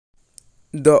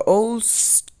The Old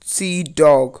Sea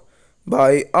Dog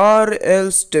by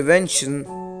R.L. Stevenson.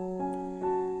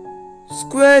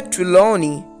 Squire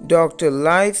Trelawney, Dr.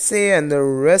 Livesey, and the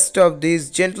rest of these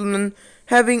gentlemen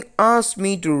having asked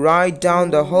me to write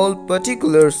down the whole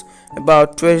particulars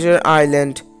about Treasure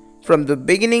Island, from the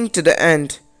beginning to the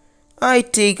end, I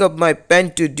take up my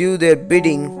pen to do their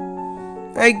bidding.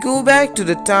 I go back to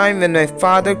the time when my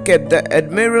father kept the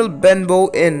Admiral Benbow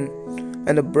Inn,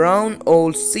 and a brown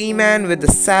old seaman with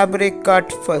a sabre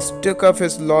cut first took up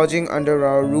his lodging under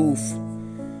our roof.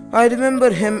 I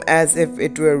remember him as if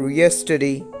it were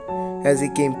yesterday, as he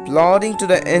came plodding to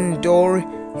the inn door,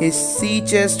 his sea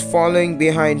chest following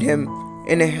behind him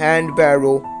in a hand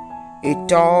barrow, a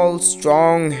tall,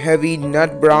 strong, heavy,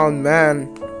 nut-brown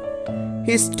man,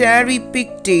 his tarry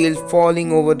pigtail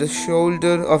falling over the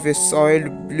shoulder of his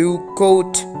soiled blue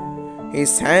coat,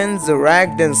 his hands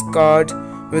ragged and scarred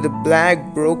with the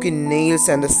black broken nails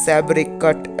and the sabre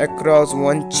cut across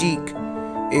one cheek,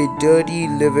 a dirty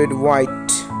livid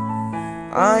white.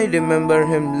 I remember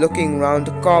him looking round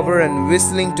the cover and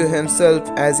whistling to himself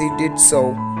as he did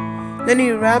so. Then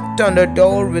he rapped on the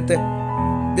door with a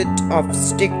bit of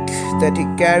stick that he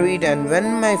carried, and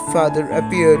when my father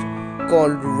appeared,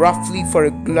 called roughly for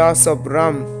a glass of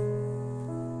rum.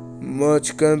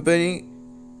 "Much company?"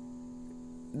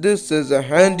 "This is a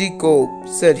handy cope,"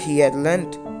 said he at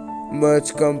length.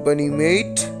 "Much company,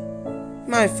 mate?"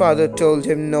 My father told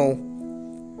him no.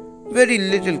 "Very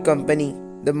little company.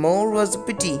 The more was a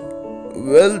pity."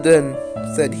 "Well then,"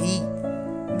 said he,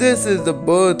 "this is the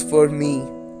berth for me.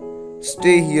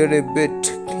 Stay here a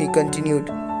bit," he continued.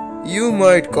 "You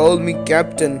might call me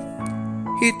captain."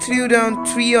 He threw down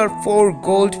 3 or 4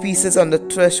 gold pieces on the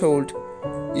threshold.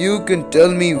 "You can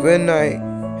tell me when I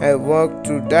have worked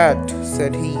through that,"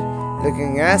 said he,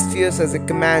 looking as fierce as a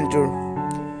commander.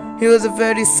 He was a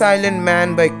very silent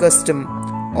man by custom.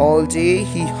 All day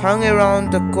he hung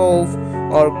around the cove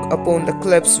or upon the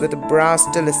cliffs with a brass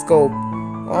telescope.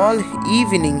 All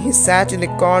evening he sat in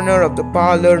a corner of the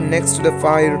parlor next to the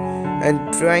fire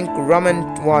and drank rum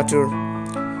and water.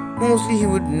 Mostly he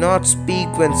would not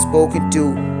speak when spoken to,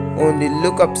 only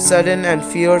look up sudden and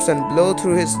fierce and blow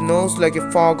through his nose like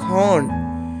a foghorn.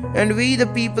 And we, the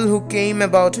people who came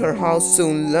about our house,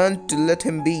 soon learned to let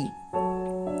him be.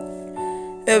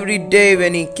 Every day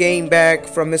when he came back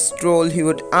from his stroll, he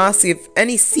would ask if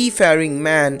any seafaring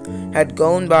man had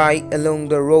gone by along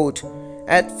the road.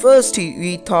 At first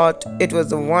we thought it was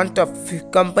the want of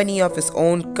company of his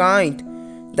own kind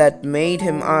that made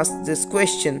him ask this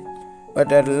question,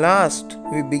 but at last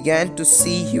we began to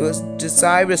see he was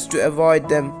desirous to avoid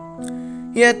them.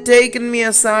 He had taken me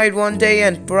aside one day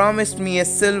and promised me a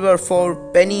silver 4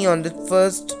 penny on the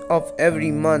first of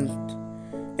every month,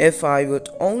 if I would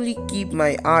only keep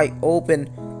my eye open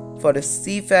for a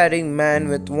seafaring man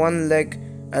with one leg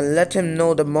and let him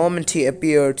know the moment he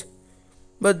appeared.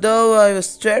 But though I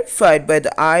was terrified by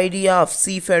the idea of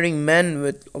seafaring men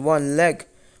with one leg,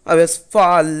 I was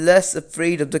far less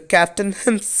afraid of the captain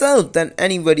himself than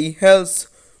anybody else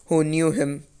who knew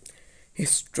him.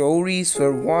 His stories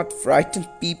were what frightened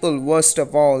people worst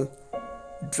of all.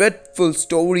 Dreadful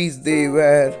stories they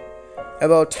were,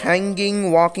 about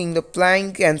hanging, walking the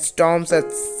plank, and storms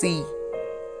at sea.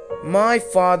 My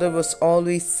father was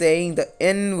always saying the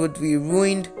inn would be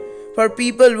ruined, for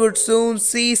people would soon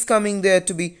cease coming there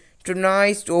to be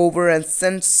tyrannized over and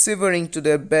sent shivering to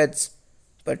their beds.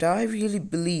 But I really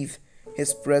believe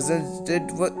his presence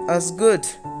did us good.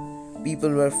 People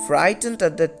were frightened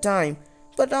at that time,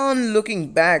 but on looking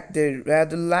back they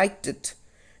rather liked it.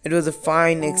 It was a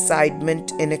fine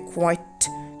excitement in a quiet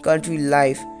country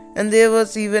life, and there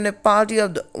was even a party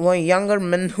of the younger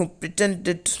men who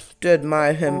pretended to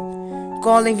admire him,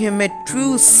 calling him a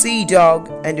true sea dog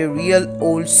and a real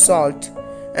old salt,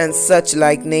 and such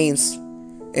like names.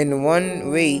 In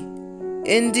one way,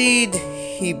 indeed,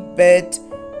 he bade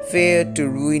fair to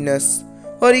ruin us,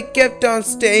 for he kept on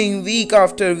staying week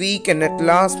after week and at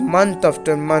last month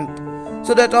after month,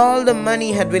 so that all the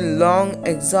money had been long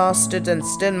exhausted, and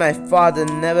still my father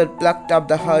never plucked up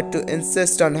the heart to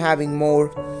insist on having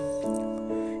more.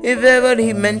 If ever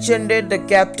he mentioned it, the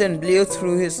captain blew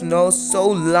through his nose so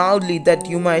loudly that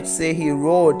you might say he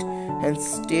roared, and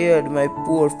stared my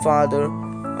poor father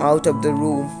out of the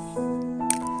room.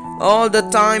 All the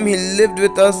time he lived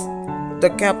with us, the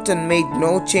captain made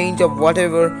no change of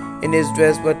whatever in his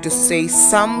dress but to say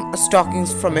some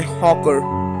stockings from a hawker.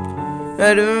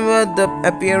 I remember the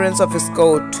appearance of his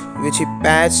coat, which he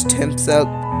patched himself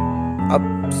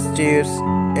upstairs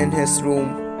in his room,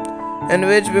 and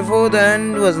which before the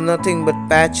end was nothing but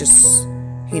patches.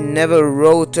 He never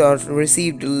wrote or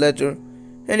received a letter,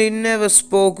 and he never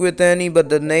spoke with any but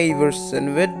the neighbors,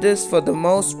 and with this for the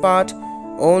most part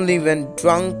only when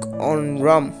drunk on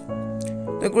rum.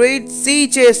 The great sea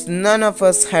chest none of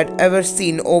us had ever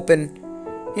seen open.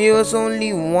 He was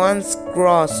only once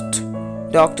crossed.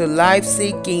 Dr.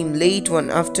 Livesey came late one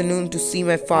afternoon to see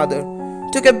my father,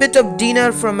 took a bit of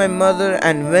dinner from my mother,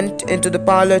 and went into the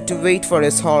parlor to wait for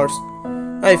his horse.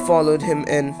 I followed him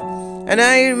in, and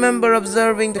I remember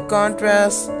observing the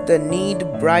contrast, the neat,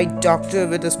 bright doctor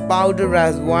with his powder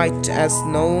as white as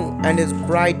snow and his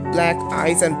bright black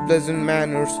eyes and pleasant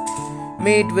manners,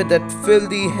 made with that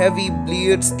filthy, heavy,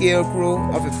 bleared scarecrow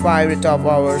of a pirate of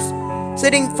ours,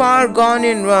 sitting far gone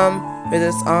in rum, with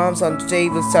his arms on the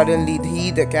table. Suddenly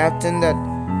he, the captain, that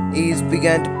is,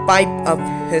 began to pipe up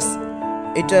his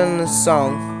eternal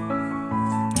song.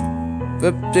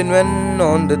 15 men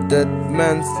on the dead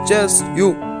man's chest,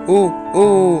 you,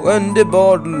 and a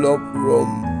bottle of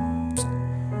rum.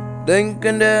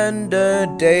 Thinking then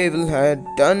the devil had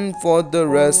done for the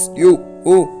rest, you,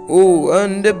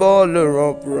 and a bottle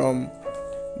of rum.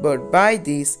 But by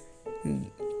this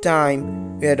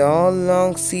time we had all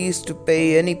long ceased to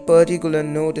pay any particular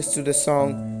notice to the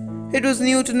song. It was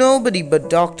new to nobody but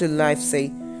Dr.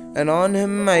 Livesey, and on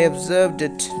him I observed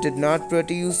it did not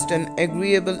produce an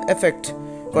agreeable effect,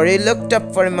 for he looked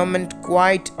up for a moment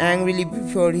quite angrily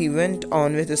before he went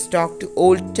on with his talk to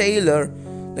old Taylor,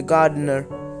 the gardener.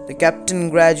 The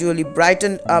captain gradually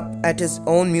brightened up at his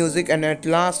own music, and at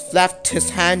last flapped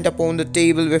his hand upon the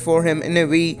table before him in a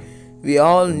way we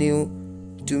all knew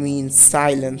to mean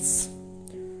silence.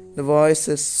 The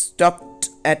voices stopped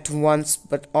at once,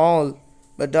 but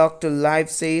Dr.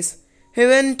 Livesey's. He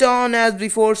went on as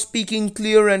before, speaking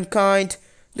clear and kind.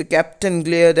 The captain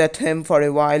glared at him for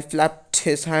a while, flapped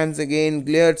his hands again,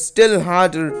 glared still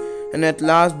harder, and at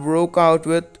last broke out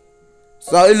with,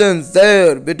 "Silence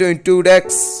there, between two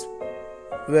decks!"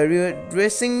 "Were you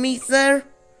addressing me, sir?"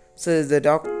 says the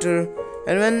doctor,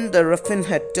 and when the ruffian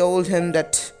had told him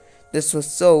that this was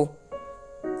so,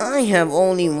 "I have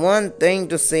only one thing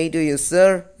to say to you,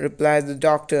 sir," replies the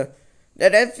doctor,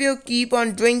 "that if you keep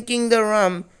on drinking the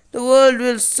rum, the world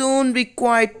will soon be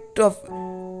quite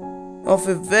of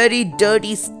a very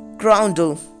dirty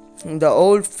scoundrel." The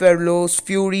old fellow's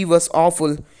fury was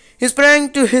awful. He sprang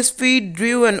to his feet,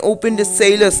 drew and opened his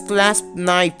sailor's clasped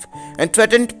knife, and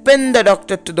threatened to pin the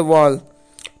doctor to the wall.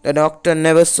 The doctor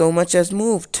never so much as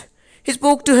moved. He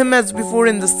spoke to him as before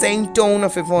in the same tone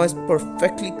of a voice,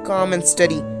 perfectly calm and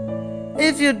steady.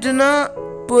 "If you do not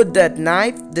put that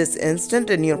knife this instant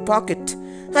in your pocket,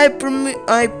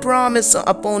 I promise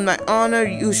upon my honor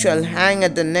you shall hang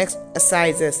at the next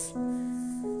assizes."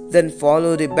 Then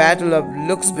followed a battle of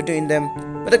looks between them,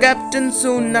 but the captain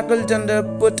soon knuckled under,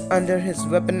 put under his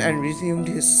weapon, and resumed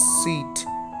his seat,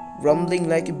 grumbling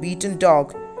like a beaten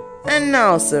dog. "And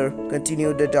now, sir,"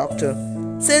 continued the doctor,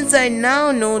 "since I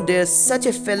now know there's such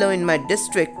a fellow in my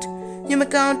district, you may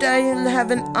count I'll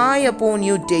have an eye upon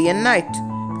you day and night.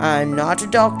 I'm not a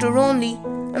doctor only,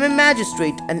 I'm a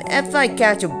magistrate, and if I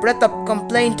catch a breath of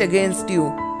complaint against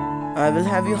you, I will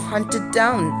have you hunted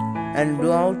down and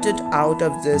routed out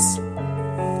of this."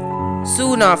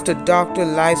 Soon after, Dr.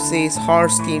 Livesey's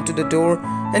horse came to the door,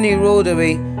 and he rode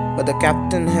away, but the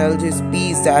captain held his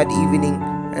peace that evening,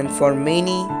 and for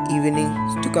many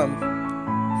evenings to come.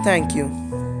 Thank you.